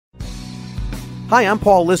Hi, I'm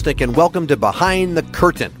Paul Lisnek, and welcome to Behind the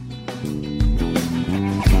Curtain.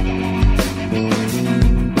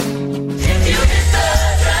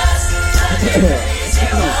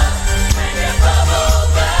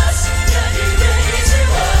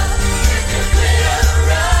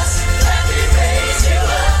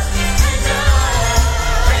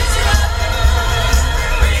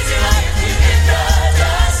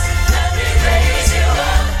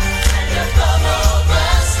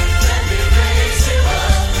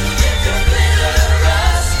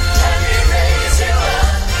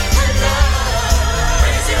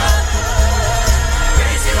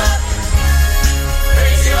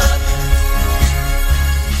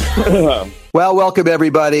 Well, welcome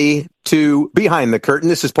everybody to Behind the Curtain.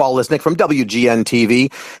 This is Paul Lisnek from WGN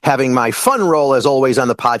TV, having my fun role as always on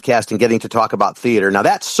the podcast and getting to talk about theater. Now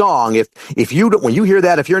that song, if you when you hear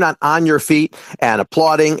that, if you're not on your feet and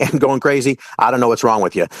applauding and going crazy, I don't know what's wrong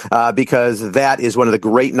with you, because that is one of the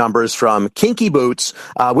great numbers from Kinky Boots,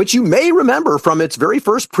 which you may remember from its very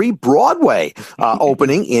first pre-Broadway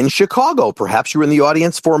opening in Chicago. Perhaps you were in the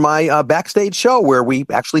audience for my backstage show where we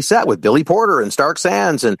actually sat with Billy Porter and Stark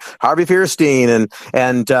Sands and Harvey Fierstein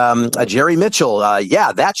and Jerry Mitchell.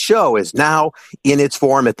 That show is now in its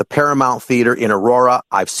form at the Paramount Theater in Aurora.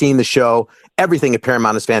 I've seen the show. Everything at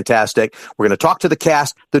Paramount is fantastic. We're going to talk to the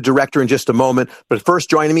cast, the director in just a moment. But first,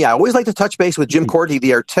 joining me, I always like to touch base with Jim Corti,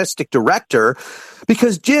 the artistic director,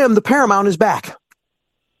 because, Jim, the Paramount is back.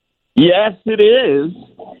 Yes, it is.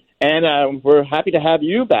 And we're happy to have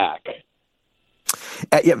you back.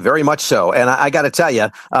 Yeah, very much so. And I got to tell you,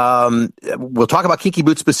 we'll talk about Kinky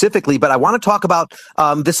Boots specifically, but I want to talk about,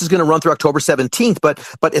 this is going to run through October 17th.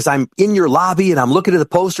 But as I'm in your lobby and I'm looking at the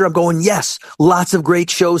poster, I'm going, yes, lots of great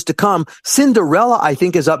shows to come. Cinderella, I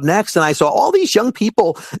think, is up next. And I saw all these young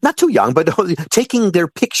people, not too young, but taking their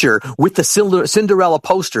picture with the Cinderella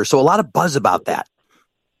poster. So a lot of buzz about that.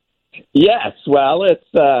 Yes. Well, it's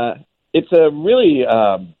a really,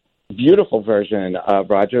 beautiful version of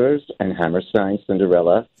Rodgers and Hammerstein's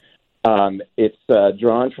Cinderella. It's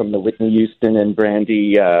drawn from the Whitney Houston and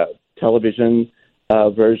Brandy television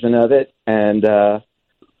version of it. And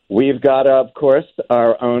we've got, of course,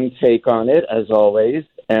 our own take on it, as always.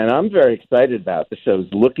 And I'm very excited about it. The show's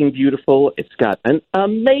looking beautiful. It's got an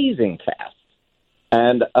amazing cast.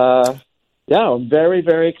 And, I'm very,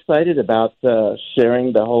 very excited about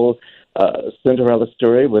sharing the whole Cinderella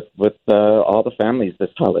story with all the families this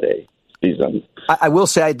holiday season. I will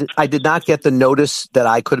say I did not get the notice that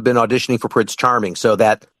I could have been auditioning for Prince Charming, so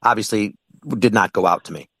that obviously did not go out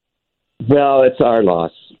to me. Well, it's our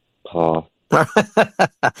loss, Paul.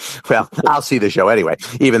 Well, I'll see the show anyway,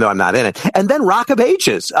 even though I'm not in it. And then Rock of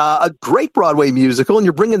Ages, a great Broadway musical, and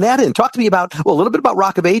you're bringing that in. Talk to me about, a little bit about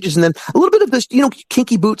Rock of Ages, and then a little bit of this,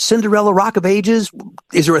 Kinky Boots, Cinderella, Rock of Ages.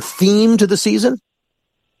 Is there a theme to the season?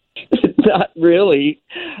 Not really.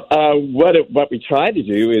 What we try to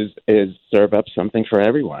do is serve up something for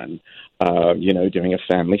everyone. Doing a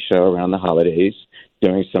family show around the holidays,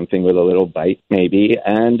 doing something with a little bite maybe,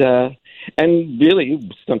 and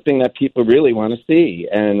really something that people really want to see.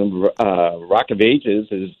 And Rock of Ages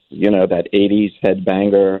is that 80s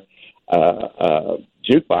headbanger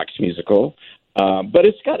jukebox musical, but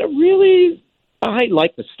it's got I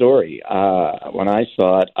like the story. When I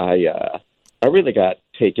saw it, I really got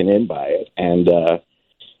taken in by it, and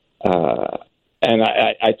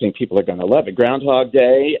I think people are going to love it. Groundhog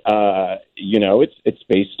Day, it's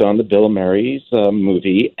based on the Bill Murray's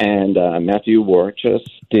movie, and Matthew Warchus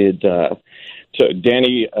did. So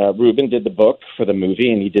Danny Rubin did the book for the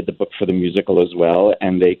movie, and he did the book for the musical as well,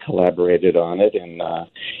 and they collaborated on it, and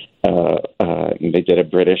they did a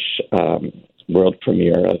British world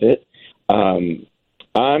premiere of it.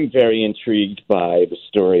 I'm very intrigued by the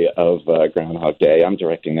story of Groundhog Day. I'm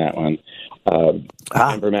directing that one.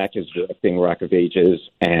 Amber Mack is directing Rock of Ages,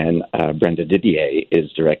 and Brenda Didier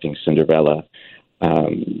is directing Cinderella.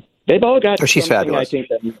 They've all got she's something, fabulous. I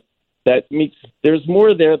think, that meets. There's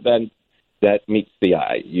more there than that meets the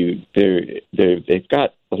eye. They've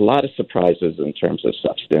got a lot of surprises in terms of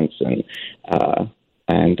substance and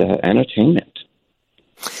entertainment.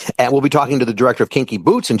 And we'll be talking to the director of Kinky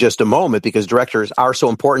Boots in just a moment, because directors are so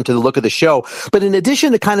important to the look of the show. But in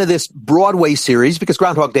addition to kind of this Broadway series, because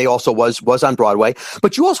Groundhog Day also was on Broadway,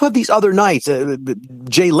 but you also have these other nights,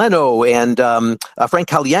 Jay Leno and Frank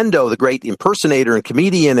Caliendo, the great impersonator and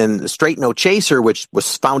comedian, and Straight No Chaser, which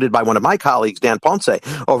was founded by one of my colleagues, Dan Ponce,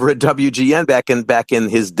 over at WGN back in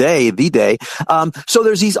his day, the day. So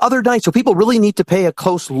there's these other nights. So people really need to pay a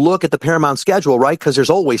close look at the Paramount schedule, right? Because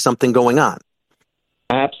there's always something going on.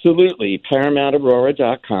 Absolutely.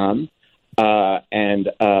 ParamountAurora.com.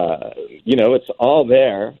 It's all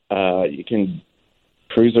there. You can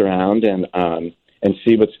cruise around and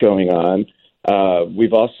see what's going on.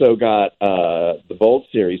 We've also got the Bold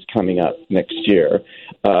series coming up next year,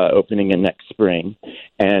 opening in next spring,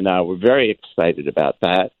 and we're very excited about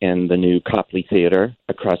that in the new Copley Theater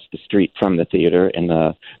across the street from the theater in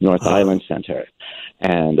the North Island Center.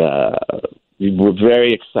 And we're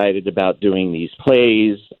very excited about doing these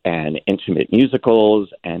plays and intimate musicals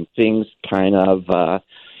and things kind of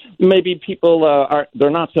maybe people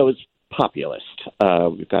they're not so as populist.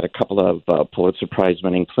 We've got a couple of Pulitzer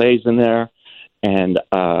Prize-winning plays in there. And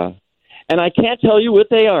I can't tell you what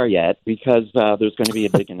they are yet because there's going to be a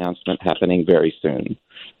big announcement happening very soon.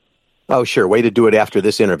 Oh, sure. Way to do it after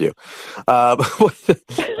this interview.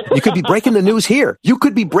 You could be breaking the news here. You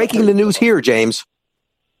could be breaking the news here, James.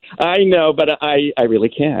 I know, but I really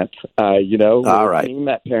can't. We're a team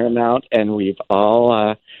at Paramount, and we're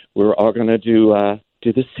all going to do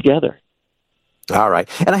this together. All right.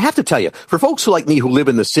 And I have to tell you, for folks like me who live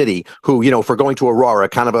in the city, who, if we're going to Aurora,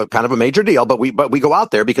 kind of a major deal, but we go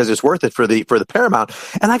out there because it's worth it for the Paramount.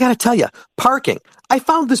 And I got to tell you, parking. I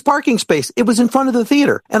found this parking space. It was in front of the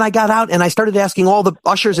theater. And I got out and I started asking all the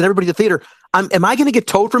ushers and everybody at the theater, am I going to get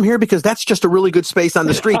towed from here? Because that's just a really good space on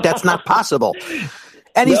the street. That's not possible.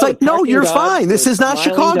 And he's like, no, you're fine. This is not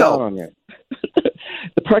Chicago.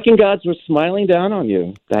 The parking gods were smiling down on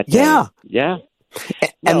you that day. Yeah.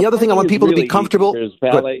 And the other thing, I want people to be comfortable. There's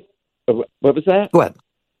valet. What was that? Go ahead.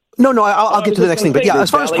 No, I'll get to the next thing. But yeah,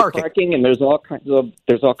 as far as parking, and there's all kinds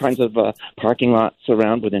of parking lots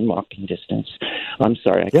around within walking distance. I'm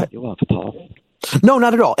sorry, I cut you off, Paul. No,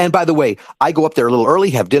 not at all. And by the way, I go up there a little early,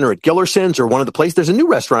 have dinner at Gillerson's or one of the places. There's a new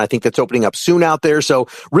restaurant, I think, that's opening up soon out there. So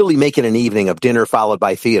really make it an evening of dinner followed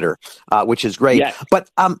by theater, which is great. Yes. But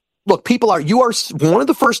look, you are one of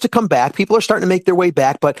the first to come back. People are starting to make their way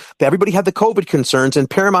back, but everybody had the COVID concerns, and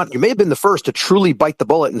Paramount, you may have been the first to truly bite the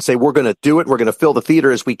bullet and say, we're going to do it. We're going to fill the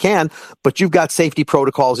theater as we can, but you've got safety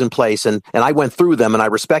protocols in place, and I went through them, and I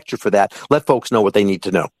respect you for that. Let folks know what they need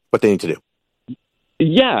to know, what they need to do.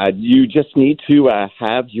 Yeah, you just need to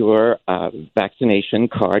have your vaccination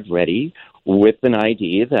card ready with an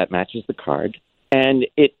ID that matches the card, and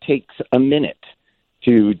it takes a minute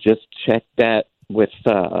to just check that with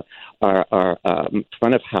our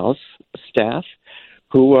front of house staff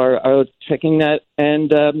who are checking that,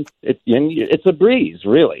 and it's a breeze,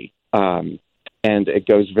 really. And it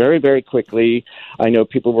goes very, very quickly. I know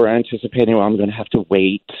people were anticipating, I'm going to have to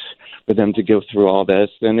wait for them to go through all this,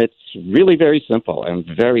 and it's really very simple and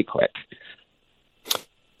very quick.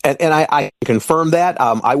 And I confirm that.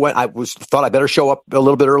 I thought I better show up a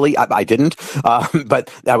little bit early. I didn't.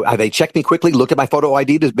 But they checked me quickly, looked at my photo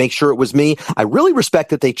ID to make sure it was me. I really respect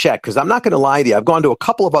that they checked, because I'm not going to lie to you. I've gone to a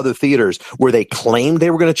couple of other theaters where they claimed they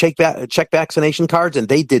were going to check vaccination cards, and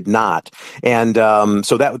they did not. And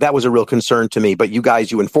so that was a real concern to me. But you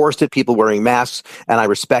guys, you enforced it, people wearing masks, and I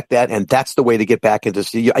respect that. And that's the way to get back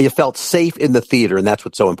into. You felt safe in the theater, and that's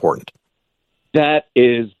what's so important. That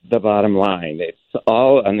is the bottom line. It's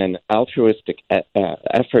all an altruistic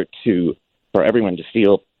effort for everyone to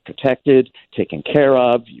feel protected, taken care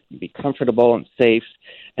of, be comfortable and safe,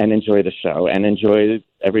 and enjoy the show and enjoy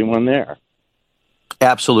everyone there.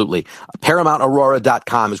 Absolutely.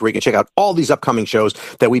 ParamountAurora.com is where you can check out all these upcoming shows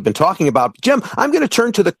that we've been talking about. Jim, I'm going to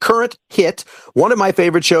turn to the current hit. One of my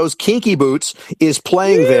favorite shows, Kinky Boots, is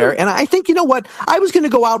playing there. And I think, you know what? I was going to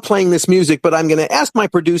go out playing this music, but I'm going to ask my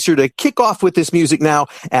producer to kick off with this music now.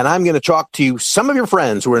 And I'm going to talk to some of your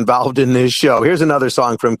friends who are involved in this show. Here's another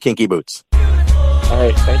song from Kinky Boots. All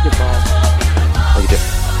right. Thank you, Paul. Thank you,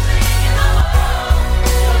 Jim.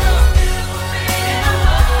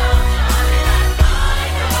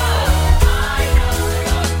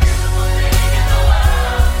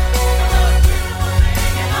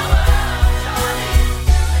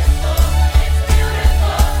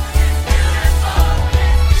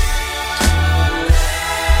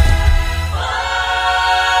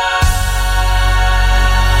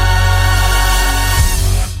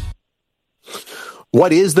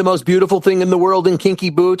 What is the most beautiful thing in the world in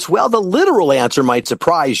Kinky Boots? Well, the literal answer might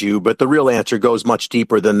surprise you, but the real answer goes much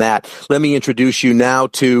deeper than that. Let me introduce you now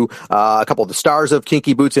to a couple of the stars of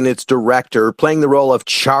Kinky Boots and its director, playing the role of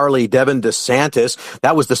Charlie, Devin DeSantis.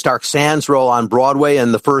 That was the Stark Sands role on Broadway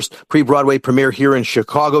and the first pre-Broadway premiere here in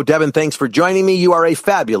Chicago. Devin, thanks for joining me. You are a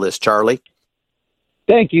fabulous Charlie.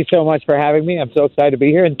 Thank you so much for having me. I'm so excited to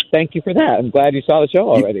be here, and thank you for that. I'm glad you saw the show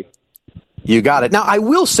already. You got it. Now, I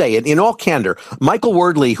will say it in all candor. Michael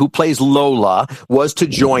Wordley, who plays Lola, was to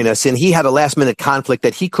join us, and he had a last-minute conflict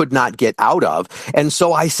that he could not get out of. And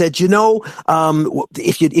so I said, if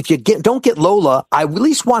you don't get Lola, I at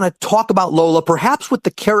least want to talk about Lola, perhaps with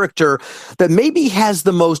the character that maybe has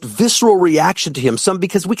the most visceral reaction to him.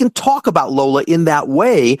 Because we can talk about Lola in that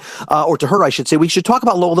way, or to her, I should say. We should talk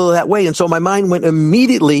about Lola that way. And so my mind went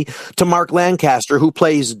immediately to Mark Lancaster, who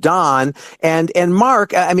plays Don. And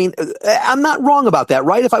Mark, I'm not wrong about that,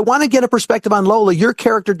 right? If I want to get a perspective on Lola, your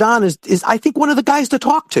character, Don, is I think, one of the guys to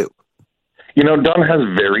talk to. Don has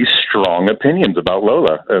very strong opinions about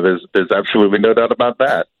Lola. There's absolutely no doubt about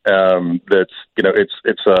that.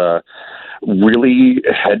 It's a really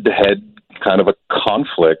head-to-head kind of a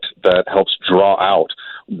conflict that helps draw out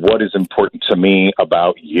what is important to me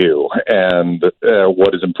about you and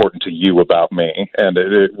what is important to you about me. And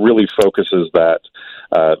it really focuses that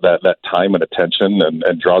time and attention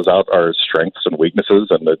and draws out our strengths and weaknesses.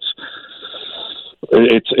 And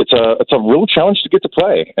it's a real challenge to get to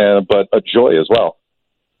play, but a joy as well.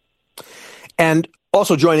 And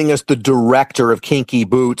also joining us, the director of Kinky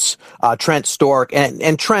Boots, Trent Stork.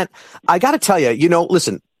 And Trent, I got to tell you,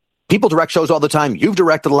 listen, people direct shows all the time. You've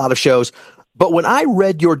directed a lot of shows. But when I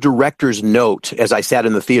read your director's note as I sat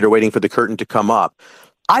in the theater waiting for the curtain to come up,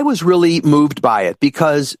 I was really moved by it,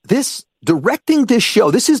 because directing this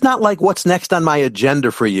show, this is not like what's next on my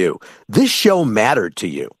agenda for you. This show mattered to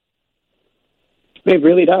you. It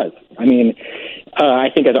really does. I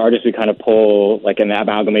think as artists, we kind of pull like an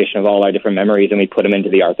amalgamation of all our different memories and we put them into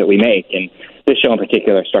the art that we make. And this show in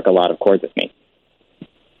particular struck a lot of chords with me.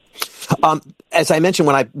 As I mentioned,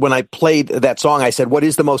 when I played that song, I said, what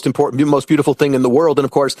is the most important, most beautiful thing in the world? And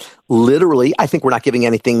of course, literally, I think we're not giving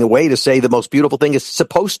anything away to say the most beautiful thing is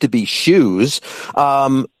supposed to be shoes.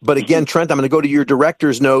 But again, Trent, I'm going to go to your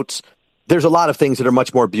director's notes. There's a lot of things that are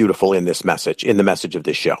much more beautiful in this message, in the message of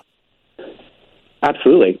this show.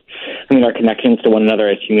 Absolutely. Our connections to one another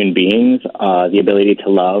as human beings, the ability to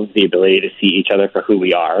love, the ability to see each other for who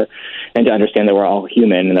we are, and to understand that we're all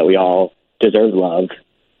human and that we all deserve love.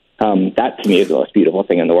 That, to me, is the most beautiful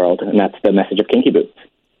thing in the world, and that's the message of Kinky Boots.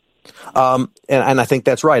 And I think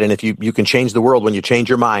that's right. And if you can change the world when you change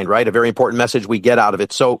your mind, right? A very important message we get out of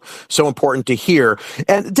it. So important to hear.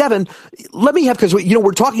 And Devin, let me because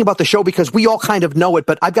we're talking about the show because we all kind of know it,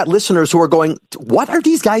 but I've got listeners who are going, what are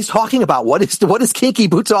these guys talking about? What is Kinky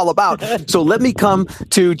Boots all about? So let me come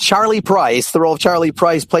to Charlie Price, the role of Charlie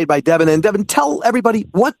Price played by Devin. And Devin, tell everybody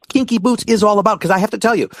what Kinky Boots is all about. Because I have to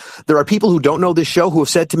tell you, there are people who don't know this show who have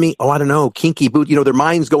said to me, I don't know, Kinky Boot, their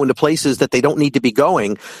minds go into places that they don't need to be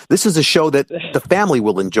going. This is a show that the family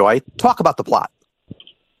will enjoy. Talk about the plot.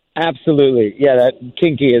 Absolutely. Yeah, that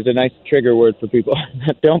kinky is a nice trigger word for people.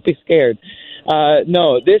 Don't be scared.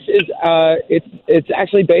 No, this is, it's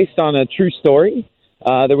actually based on a true story.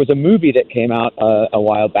 There was a movie that came out a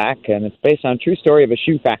while back, and it's based on a true story of a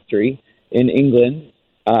shoe factory in England,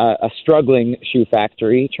 a struggling shoe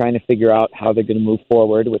factory, trying to figure out how they're going to move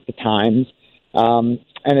forward with the times. And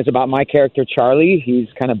it's about my character, Charlie. He's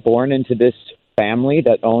kind of born into this family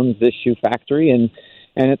that owns this shoe factory, and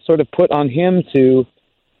it's sort of put on him to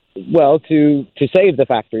save the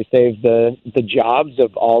factory, save the jobs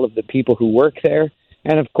of all of the people who work there,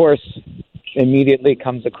 and of course immediately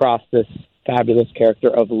comes across this fabulous character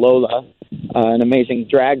of Lola, an amazing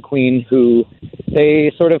drag queen who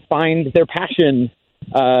they sort of find their passion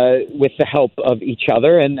with the help of each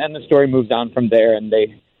other, and the story moves on from there, and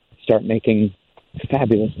they start making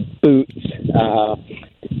fabulous boots.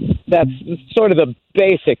 That's sort of the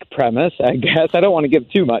basic premise, I guess. I don't want to give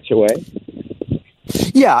too much away.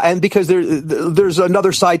 Yeah, and because there's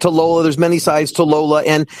another side to Lola, there's many sides to Lola,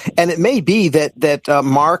 and it may be that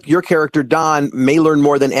Mark, your character Don, may learn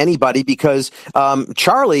more than anybody because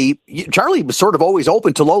Charlie was sort of always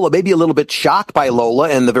open to Lola, maybe a little bit shocked by Lola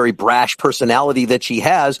and the very brash personality that she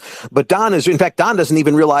has. But Don doesn't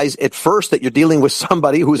even realize at first that you're dealing with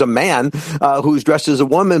somebody who's a man who's dressed as a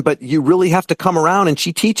woman, but you really have to come around, and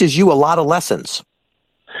she teaches you a lot of lessons.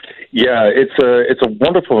 Yeah, it's a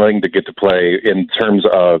wonderful thing to get to play in terms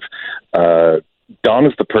of Don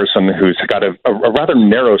is the person who's got a rather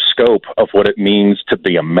narrow scope of what it means to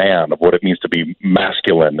be a man, of what it means to be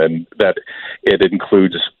masculine, and that it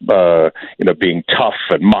includes being tough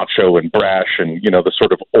and macho and brash and the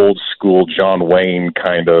sort of old school John Wayne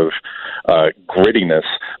kind of grittiness.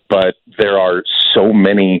 But there are so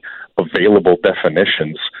many available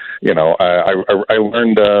definitions. I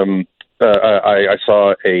learned. I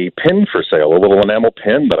saw a pin for sale, a little enamel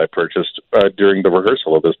pin that I purchased during the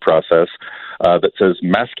rehearsal of this process that says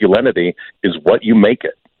masculinity is what you make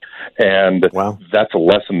it. And wow. That's a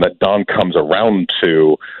lesson that Don comes around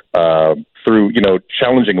to through,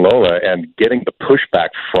 challenging Lola and getting the pushback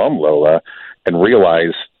from Lola and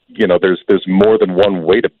realize, there's more than one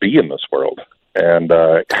way to be in this world. And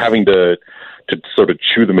having to sort of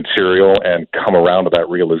chew the material and come around to that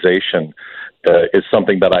realization is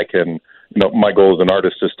something that I can, my goal as an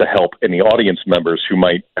artist is to help any audience members who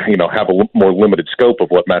might, have a more limited scope of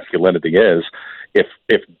what masculinity is.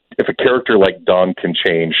 If a character like Dawn can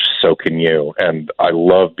change, so can you. And I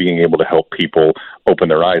love being able to help people open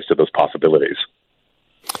their eyes to those possibilities.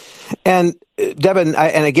 And Devin,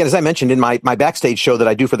 and again, as I mentioned in my backstage show that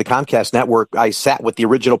I do for the Comcast network, I sat with the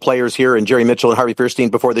original players here and Jerry Mitchell and Harvey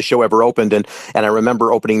Fierstein before the show ever opened. And I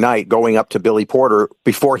remember opening night going up to Billy Porter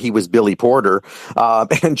before he was Billy Porter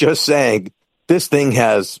and just saying, this thing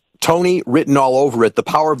has Tony written all over it, the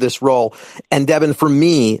power of this role. And Devin, for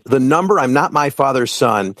me, the number I'm Not My Father's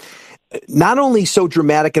Son, not only so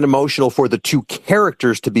dramatic and emotional for the two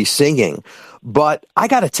characters to be singing, but I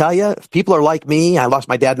got to tell you, if people are like me, I lost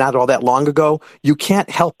my dad not all that long ago, you can't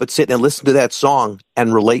help but sit and listen to that song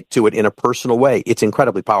and relate to it in a personal way. It's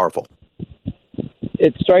incredibly powerful.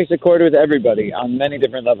 It strikes a chord with everybody on many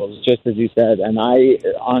different levels, just as you said. And I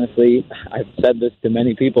honestly, I've said this to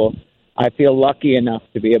many people, I feel lucky enough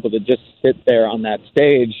to be able to just sit there on that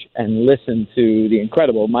stage and listen to the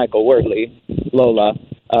incredible Michael Wordley, Lola,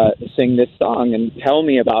 sing this song and tell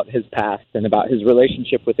me about his past and about his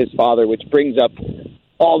relationship with his father, which brings up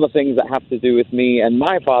all the things that have to do with me and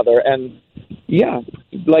my father. And yeah,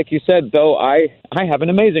 like you said, though I have an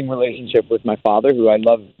amazing relationship with my father, who I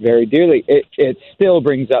love very dearly, it still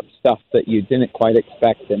brings up stuff that you didn't quite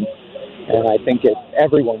expect. And I think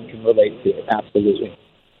everyone can relate to it, absolutely.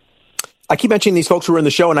 I keep mentioning these folks who were in the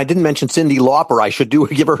show, and I didn't mention Cyndi Lauper. I should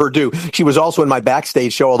give her due. She was also in my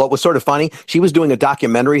backstage show, although it was sort of funny. She was doing a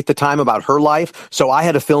documentary at the time about her life, so I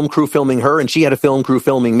had a film crew filming her, and she had a film crew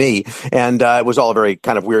filming me, and it was all a very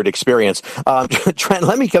kind of weird experience. Trent,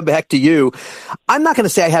 let me come back to you. I'm not going to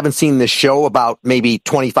say I haven't seen this show about maybe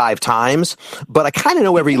 25 times, but I kind of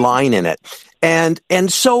know every line in it. And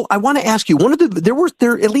so I want to ask you,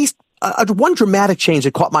 there at least one dramatic change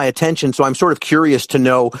that caught my attention, so I'm sort of curious to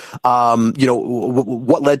know,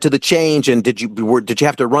 what led to the change, and did you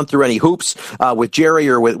have to run through any hoops with Jerry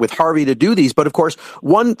or with Harvey to do these? But of course,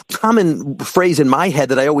 one common phrase in my head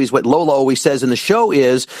that what Lola always says in the show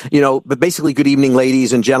is, but basically, good evening,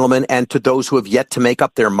 ladies and gentlemen, and to those who have yet to make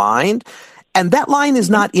up their mind. And that line is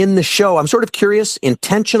not in the show. I'm sort of curious,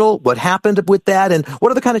 intentional, what happened with that, and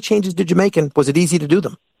what other kind of changes did you make, and was it easy to do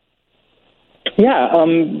them? Yeah,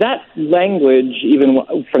 that language, even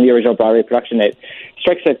from the original Broadway production, it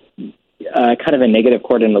strikes a kind of a negative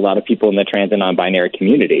chord in a lot of people in the trans and non-binary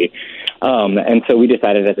community. And so we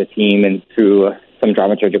decided as a team and through some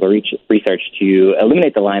dramaturgical research to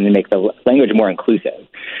eliminate the line and make the language more inclusive.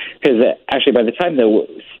 Because actually, by the time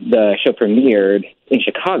the show premiered in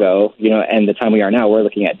Chicago, and the time we are now, we're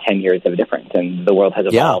looking at 10 years of difference, and the world has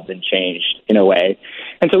evolved and changed in a way.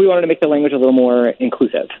 And so we wanted to make the language a little more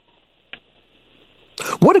inclusive.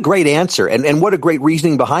 What a great answer, and what a great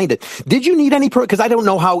reasoning behind it. Did you need any, because I don't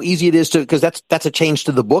know how easy it is because that's a change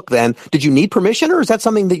to the book then. Did you need permission, or is that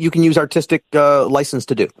something that you can use artistic license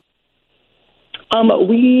to do?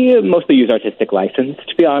 We mostly use artistic license,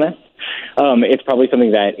 to be honest. It's probably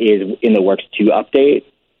something that is in the works to update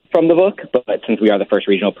from the book, but since we are the first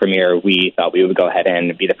regional premiere, we thought we would go ahead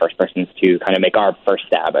and be the first persons to kind of make our first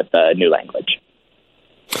stab at the new language.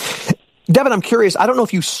 Devin, I'm curious. I don't know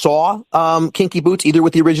if you saw Kinky Boots, either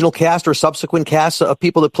with the original cast or subsequent casts of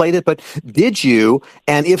people that played it, but did you?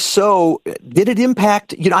 And if so, did it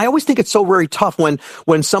impact? I always think it's so very tough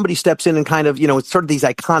when somebody steps in and kind of, it's sort of these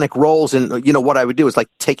iconic roles. And, what I would do is like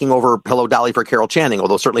taking over Hello, Dolly for Carol Channing,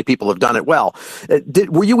 although certainly people have done it well.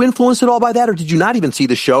 Were you influenced at all by that, or did you not even see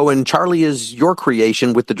the show? And Charlie is your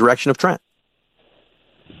creation with the direction of Trent.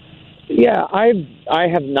 Yeah, I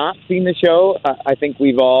have not seen the show. I think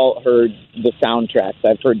we've all heard the soundtracks.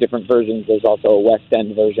 I've heard different versions. There's also a West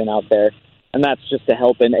End version out there, and that's just to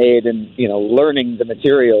help and aid in learning the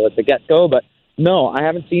material at the get-go. But no, I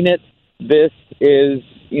haven't seen it. This is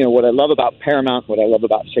what I love about Paramount, what I love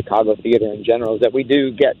about Chicago theater in general, is that we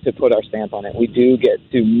do get to put our stamp on it. We do get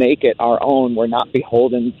to make it our own. We're not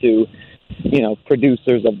beholden to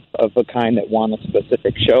producers of a kind that want a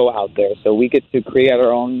specific show out there. So we get to create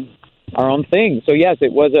our own thing. So yes,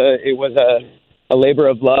 it was a labor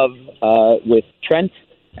of love with Trent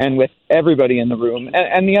and with everybody in the room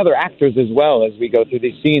and the other actors as well. As we go through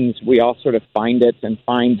these scenes, we all sort of find it and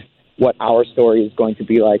find what our story is going to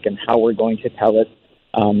be like and how we're going to tell it.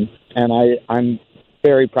 And I'm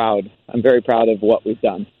very proud. I'm very proud of what we've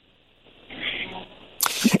done.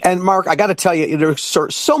 And Mark, I got to tell you, there's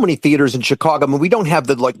so many theaters in Chicago. I mean, we don't have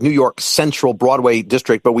the New York Central Broadway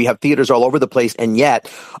district, but we have theaters all over the place. And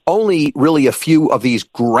yet only really a few of these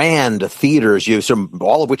grand theaters,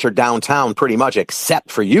 all of which are downtown pretty much,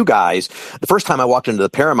 except for you guys. The first time I walked into the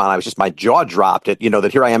Paramount, my jaw dropped at,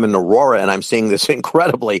 that here I am in Aurora and I'm seeing this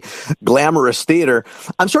incredibly glamorous theater.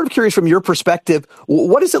 I'm sort of curious from your perspective,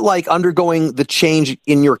 what is it like undergoing the change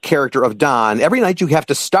in your character of Don? Every night you have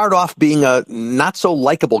to start off being a not so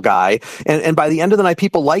likable guy, and by the end of the night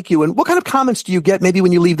people like you. And what kind of comments do you get maybe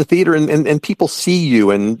when you leave the theater and people see you,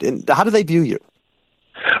 and how do they view you?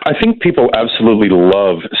 I think people absolutely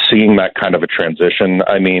love seeing that kind of a transition.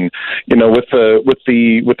 I mean, with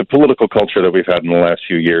the political culture that we've had in the last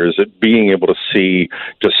few years, being able to see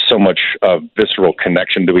just so much visceral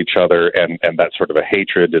connection to each other, and that sort of a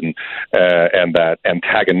hatred and that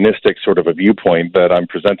antagonistic sort of a viewpoint that I'm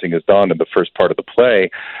presenting as Don in the first part of the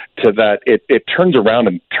play, to that it turns around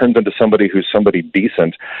and turns into somebody who's somebody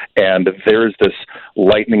decent, and there's this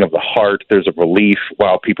lightening of the heart. There's a relief.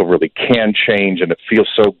 Wow, people really can change, and it feels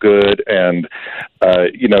so good. And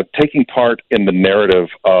taking part in the narrative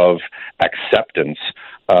of acceptance.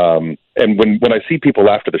 And when I see people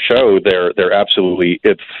after the show, they're absolutely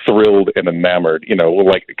thrilled and enamored.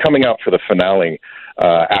 Like coming out for the finale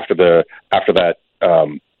after that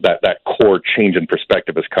core change in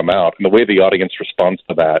perspective has come out, and the way the audience responds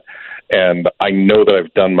to that. And I know that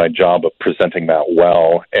I've done my job of presenting that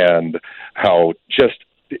well, and how just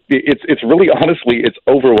it's really, honestly, it's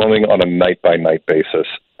overwhelming on a night by night basis.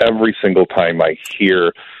 Every single time I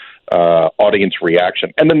hear audience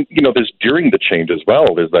reaction, and then there's during the change as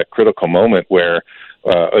well. There's that critical moment where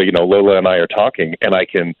Lola and I are talking, and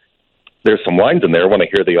there's some lines in there when I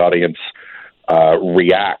hear the audience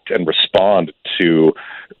react and respond to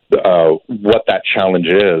what that challenge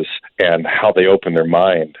is and how they open their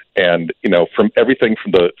mind. And from everything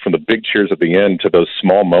from the big cheers at the end to those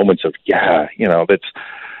small moments of that's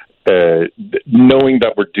knowing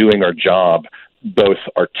that we're doing our job both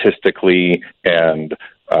artistically and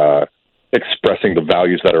expressing the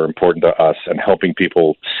values that are important to us and helping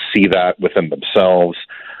people see that within themselves.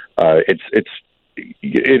 It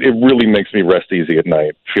really makes me rest easy at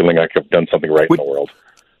night, feeling like I've done something right in the world.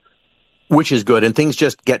 Which is good. And things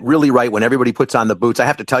just get really right when everybody puts on the boots. I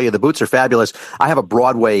have to tell you, the boots are fabulous. I have a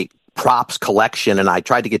Broadway props collection, and I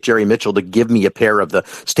tried to get Jerry Mitchell to give me a pair of the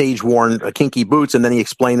stage-worn kinky boots, and then he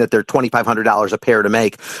explained that they're $2,500 a pair to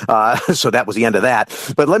make. So that was the end of that.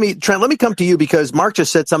 But Trent, let me come to you, because Mark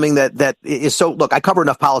just said something that is so, look, I cover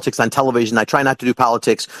enough politics on television. I try not to do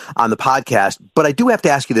politics on the podcast, but I do have to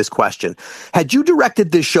ask you this question. Had you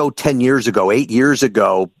directed this show 10 years ago, 8 years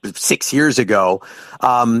ago, 6 years ago,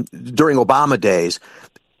 during Obama days,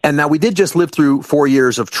 and now we did just live through 4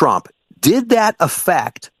 years of Trump, did that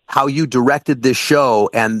affect how you directed this show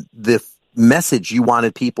and the message you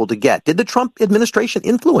wanted people to get? Did the Trump administration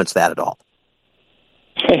influence that at all?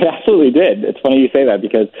 It absolutely did. It's funny you say that,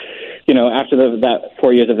 because, after that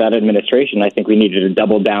 4 years of that administration, I think we needed to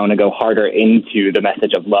double down and go harder into the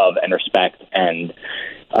message of love and respect and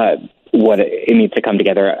what it means to come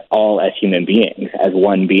together all as human beings, as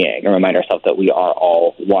one being, and remind ourselves that we are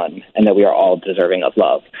all one and that we are all deserving of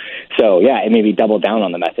love. So, it made me double down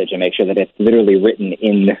on the message and make sure that it's literally written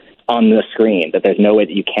on the screen, that there's no way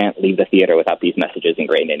that you can't leave the theater without these messages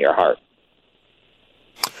ingrained in your heart.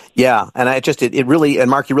 Yeah, and it really,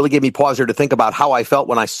 and Mark, you really gave me pause here to think about how I felt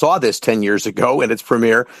when I saw this 10 years ago in its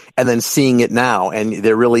premiere, and then seeing it now. And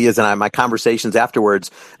there really is, and my conversations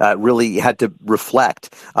afterwards really had to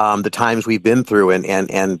reflect the times we've been through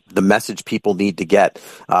and the message people need to get.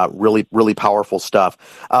 Really, really powerful stuff.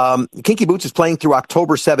 Kinky Boots is playing through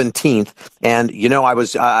October 17th, and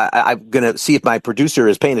I'm going to see if my producer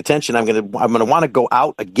is paying attention. I'm going to want to go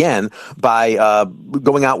out again by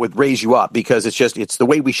going out with Raise You Up, because it's the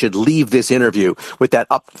way we should leave this interview, with that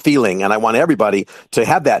up feeling. And I want everybody to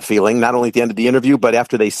have that feeling, not only at the end of the interview, but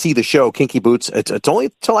after they see the show, Kinky Boots. It's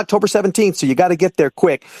only till October 17th, so you got to get there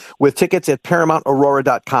quick with tickets at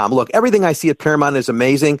ParamountAurora.com. Look, everything I see at Paramount is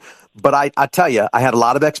amazing, but I tell you, I had a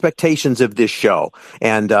lot of expectations of this show.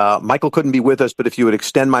 And Michael couldn't be with us, but if you would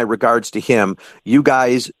extend my regards to him, you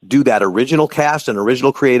guys do that original cast and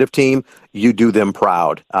original creative team. You do them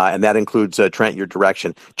proud. And that includes, Trent, your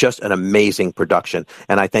direction. Just an amazing production.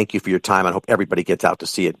 And I thank you for your time. I hope everybody gets out to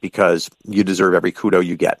see it, because you deserve every kudo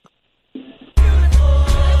you get.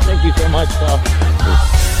 Thank you so much, Paul.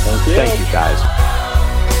 Thank you, guys.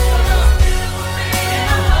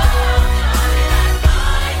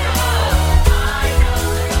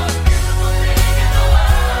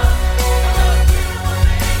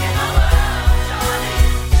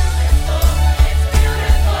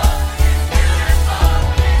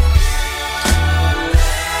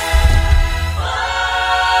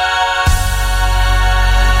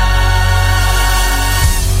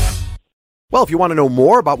 Well, if you want to know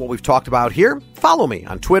more about what we've talked about here, follow me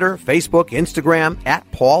on Twitter, Facebook, Instagram, at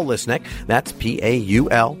Paul Lisnek. That's PaulLisnek.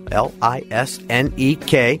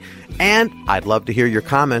 And I'd love to hear your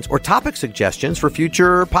comments or topic suggestions for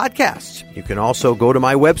future podcasts. You can also go to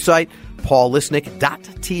my website,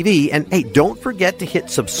 paullisnek.tv. And hey, don't forget to hit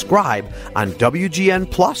subscribe on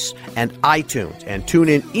WGN Plus and iTunes. And tune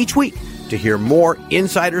in each week to hear more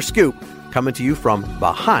Insider Scoop coming to you from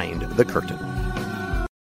behind the curtain.